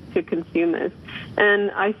awareness to consumers.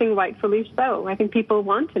 And I think rightfully so. I think people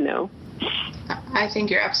want to know. I think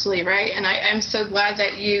you're absolutely right. And I'm so glad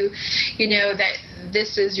that that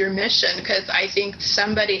this is your mission, because I think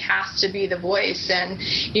somebody has to be the voice. And,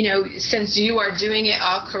 since you are doing it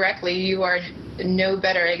all correctly, you are no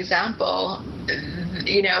better example,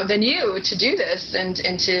 than you to do this and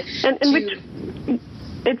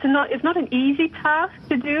it's not an easy task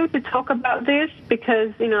to do, to talk about this,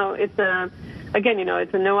 because, it's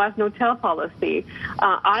a no ask, no tell policy.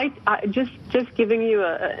 I just giving you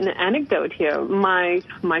an anecdote here. My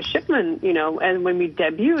shipment, and when we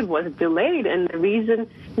debuted, was delayed, and the reason,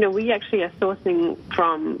 we actually are sourcing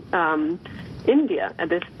from India at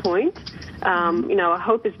this point. Our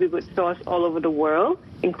hope is we would source all over the world,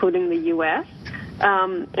 including the U.S.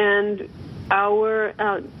 And our,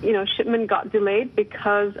 shipment got delayed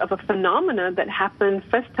because of a phenomena that happened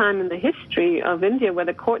first time in the history of India, where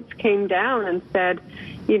the courts came down and said,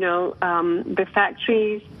 the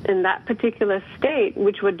factories in that particular state,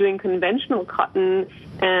 which were doing conventional cotton,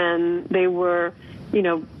 and they were,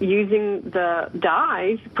 using the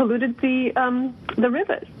dyes, polluted the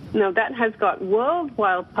rivers. Now, that has got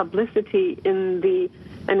worldwide publicity in the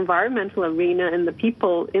environmental arena and the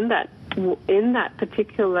people in that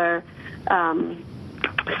particular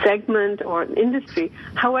segment or industry.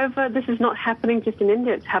 However, this is not happening just in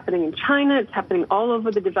India. It's happening in China. It's happening all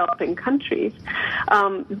over the developing countries.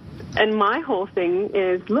 And my whole thing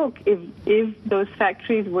is, look, if those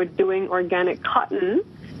factories were doing organic cotton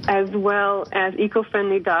as well as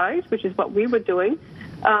eco-friendly dyes, which is what we were doing,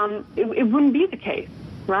 it wouldn't be the case,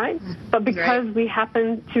 right? But because we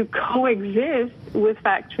happen to coexist with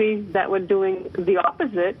factories that were doing the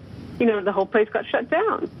opposite, the whole place got shut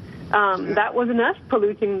down. That wasn't us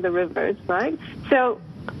polluting the rivers, right? So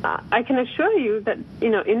I can assure you that,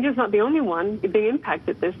 India's not the only one being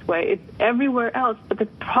impacted this way. It's everywhere else. But the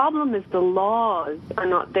problem is the laws are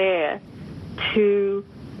not there to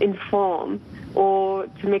inform or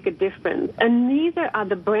to make a difference. And neither are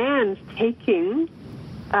the brands taking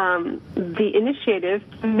the initiative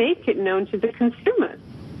to make it known to the consumers.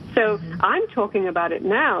 So I'm talking about it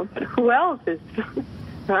now, but who else is...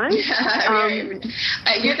 Right?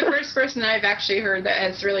 You're the first person I've actually heard that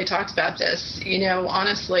has really talked about this.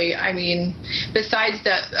 Honestly, besides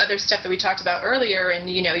the other stuff that we talked about earlier, and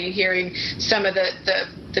you're hearing some of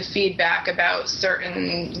the feedback about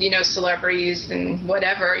certain celebrities and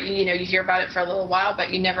whatever. You hear about it for a little while,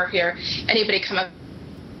 but you never hear anybody come up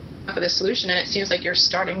with a solution. And it seems like you're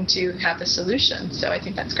starting to have the solution. So I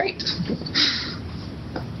think that's great.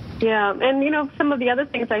 Yeah, and some of the other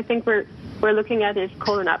things I think we're looking at is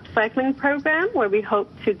called an upcycling program, where we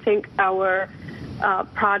hope to take our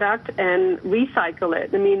product and recycle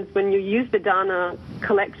it. It means when you use the Dana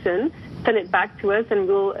collection, send it back to us and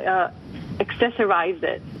we'll accessorize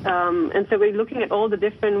it. And so we're looking at all the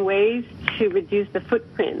different ways to reduce the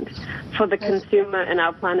footprint for the consumer and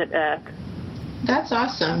our planet Earth. That's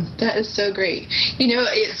awesome. That is so great.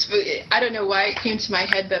 I don't know why it came to my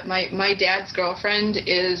head, but my dad's girlfriend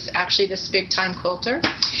is actually this big-time quilter.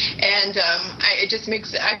 And it just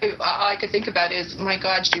makes, all I could think about is, my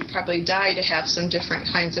God, she'd probably die to have some different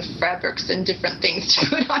kinds of fabrics and different things to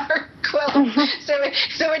put on her quilt. So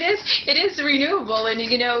it is renewable, and,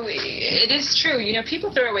 it is true. People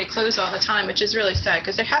throw away clothes all the time, which is really sad,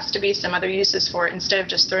 because there has to be some other uses for it instead of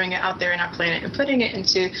just throwing it out there in our planet and putting it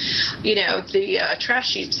into, the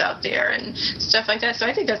trash heaps out there and stuff like that. So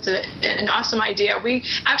I think that's an awesome idea.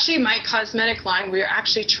 My cosmetic line, we're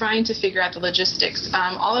actually trying to figure out the logistics.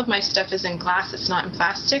 All of my stuff is in glass. It's not in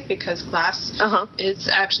plastic, because glass is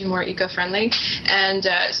actually more eco-friendly. And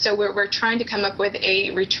so we're trying to come up with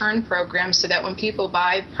a return program so that when people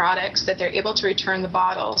buy products, that they're able to return the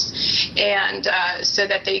bottles, and so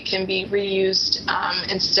that they can be reused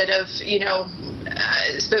instead of,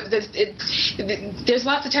 there's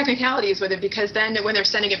lots of technicalities with it, because then when they're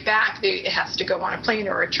sending it back, it has to go on a plane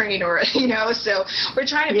or a train or, so we're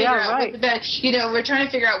trying to figure out what the best, we're trying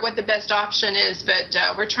to figure out what the best option is, but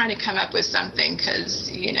we're trying to come up with something,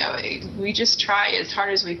 because, we just try as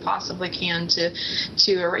hard as we possibly can to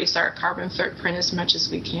erase our carbon footprint as much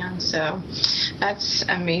as we can. So that's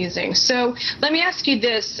amazing. So let me ask you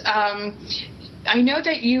this. I know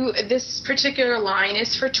that this particular line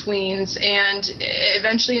is for tweens, and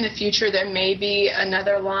eventually in the future there may be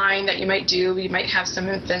another line that you might do. You might have some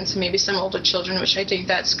infants, maybe some older children, which I think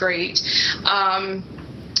that's great.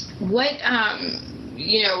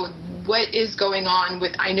 What is going on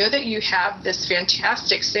with, I know that you have this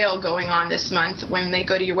fantastic sale going on this month when they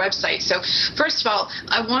go to your website. So first of all,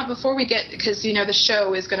 before we get, because the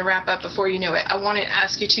show is going to wrap up before you know it, I want to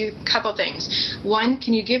ask you couple things. One,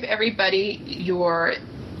 can you give everybody your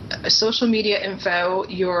social media info,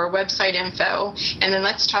 your website info, and then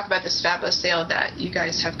let's talk about this fabulous sale that you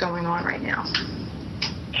guys have going on right now.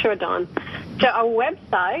 Sure, Dawn. So our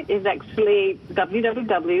website is actually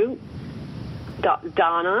www.dana.com.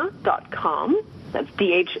 That's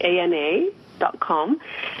DHANA.com.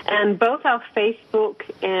 And both our Facebook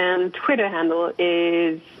and Twitter handle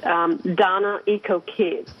is Dana Eco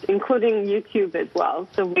Kids, including YouTube as well.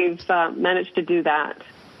 So we've managed to do that.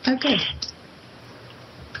 Okay.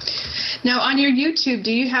 Now, on your YouTube,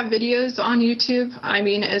 do you have videos on YouTube? I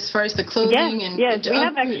mean, as far as the clothing? Yes, we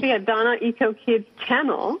have actually a Dana Eco Kids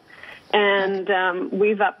channel. And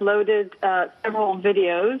we've uploaded several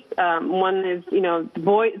videos. One is,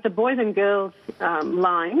 the boys and girls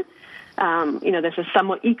line. There's a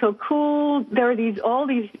somewhat eco-cool. There are all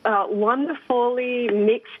these wonderfully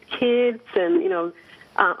mixed kids, and in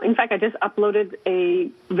fact, I just uploaded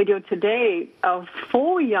a video today of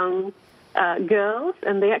 4 young girls,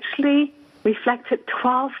 and they actually reflected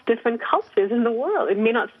 12 different cultures in the world. It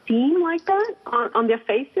may not seem like that on their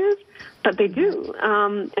faces, but they do.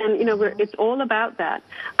 It's all about that.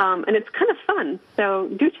 And it's kind of fun. So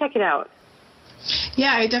do check it out.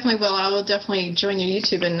 Yeah, I definitely will. I will definitely join your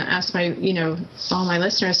YouTube and ask all my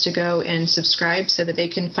listeners to go and subscribe so that they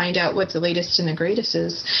can find out what the latest and the greatest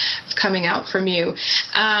is coming out from you.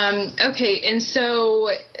 Okay, and so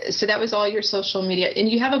that was all your social media, and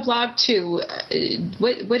you have a blog too.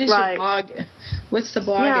 What is your blog? What's the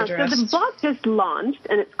blog address? So the blog just launched,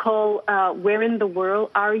 and it's called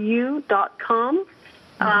whereintheworldareyou.com.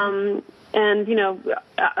 And you know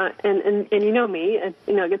me,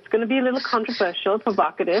 it's going to be a little controversial,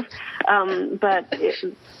 provocative, but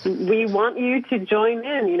we want you to join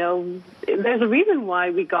in. There's a reason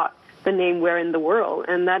why we got the name Where in the World,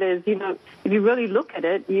 and that is, if you really look at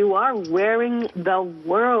it, you are wearing the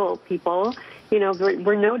world, people.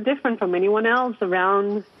 We're no different from anyone else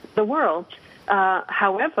around the world.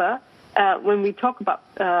 However, when we talk about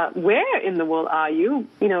where in the world are you,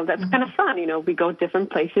 that's kind of fun. We go different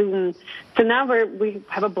places, and so now we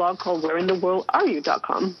have a blog called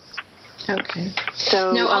whereintheworldareyou.com. Okay.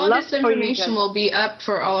 So now, all of this information will be up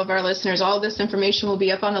for all of our listeners. All of this information will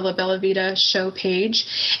be up on the La Bella Vita show page,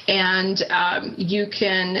 and you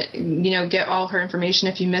can, get all her information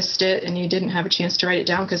if you missed it and you didn't have a chance to write it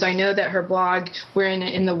down, because I know that her blog, Where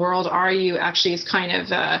in the World Are You, actually is kind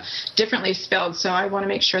of differently spelled, so I want to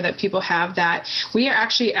make sure that people have that. We are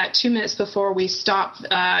actually at 2 minutes before we stop,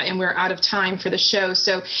 and we're out of time for the show,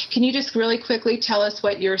 so can you just really quickly tell us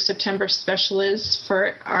what your September special is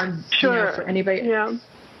for our... Sure. For anybody? Yeah,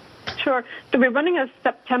 sure. So we're running a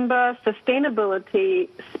September sustainability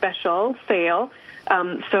special sale.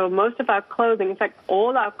 So most of our clothing, in fact,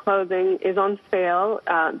 all our clothing is on sale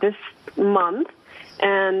this month.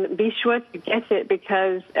 And be sure to get it,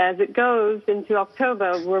 because as it goes into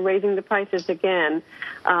October, we're raising the prices again.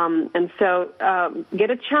 And so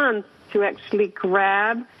get a chance to actually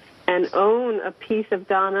grab and own a piece of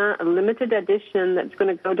Donna, a limited edition that's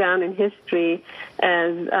going to go down in history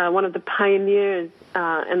as one of the pioneers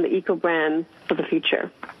and the eco brand for the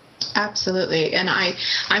future. Absolutely. And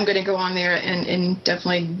I'm going to go on there and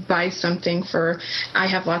definitely buy something I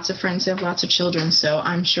have lots of friends who have lots of children, so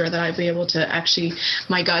I'm sure that I'll be able to actually,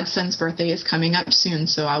 my godson's birthday is coming up soon,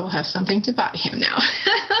 so I will have something to buy him now.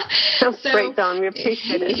 That's great, Dawn. We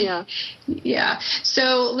appreciate it. Yeah. Yeah.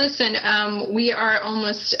 So listen, we are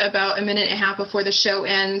almost about a minute and a half before the show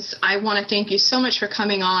ends. I want to thank you so much for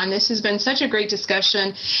coming on. This has been such a great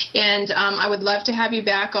discussion, and I would love to have you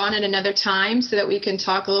back on at another time so that we can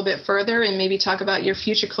talk a little bit further and maybe talk about your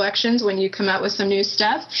future collections when you come out with some new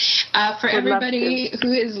stuff. For everybody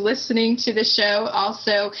who is listening to the show,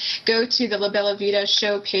 also go to the La Bella Vita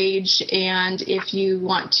show page, and if you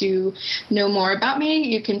want to know more about me,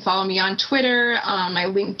 you can follow me on Twitter. My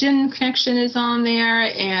LinkedIn connection is on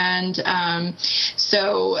there, and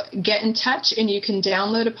so get in touch, and you can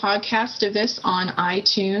download a podcast of this on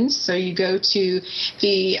iTunes. So you go to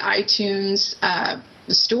the iTunes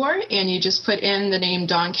store and you just put in the name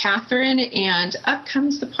Dawn Catherine, and up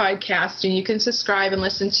comes the podcast, and you can subscribe and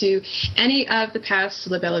listen to any of the past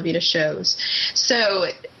La Bella Vita shows. So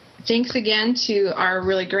thanks again to our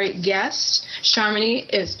really great guest, Sharmini.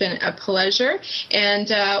 It's been a pleasure, and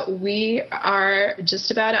we are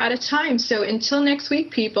just about out of time. So until next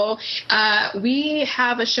week, people, we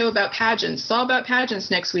have a show about pageants. It's all about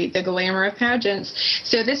pageants next week, the glamour of pageants.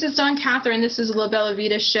 So this is Dawn Catherine. This is the La Bella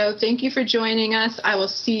Vita show. Thank you for joining us. I will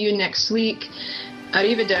see you next week.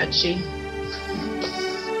 Arrivederci.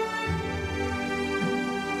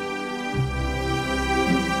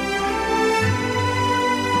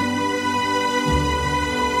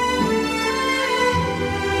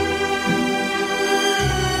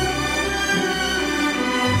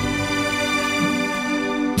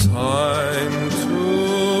 Time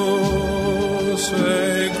to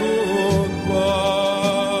say goodbye.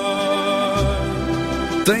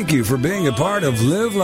 Thank you for being a part of Live